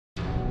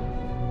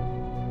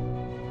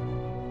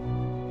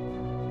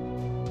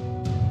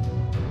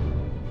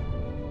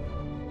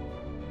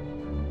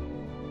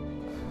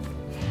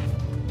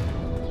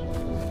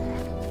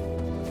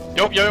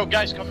Yo,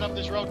 guys coming up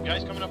this road,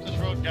 guys coming up this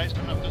road, guys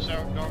coming up this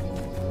north.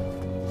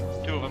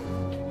 2 of them.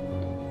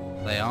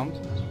 They armed?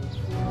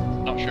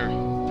 Not sure.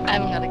 I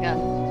haven't got a gun.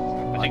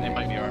 I think they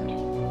might be armed.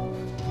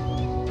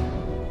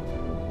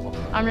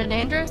 Armed and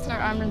dangerous or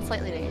armed and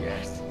slightly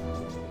dangerous?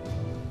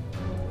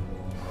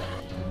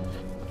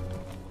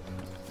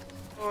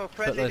 Oh,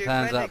 Put those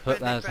hands up, put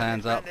those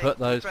hands up, put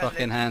those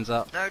fucking hands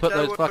up, No, put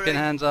don't those fucking worry.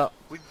 hands up.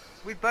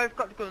 We've both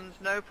got guns,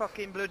 no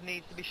fucking blood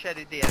needs to be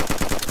shedded here.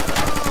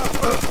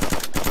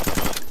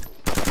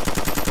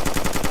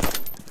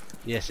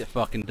 Yes, it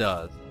fucking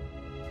does. So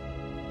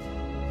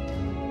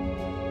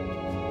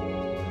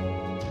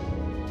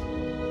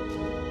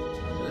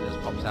it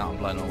just pops out and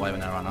blows them away when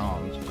they're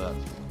unarmed, but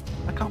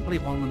I can't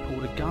believe one of them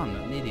pulled a gun,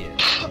 an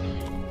idiot.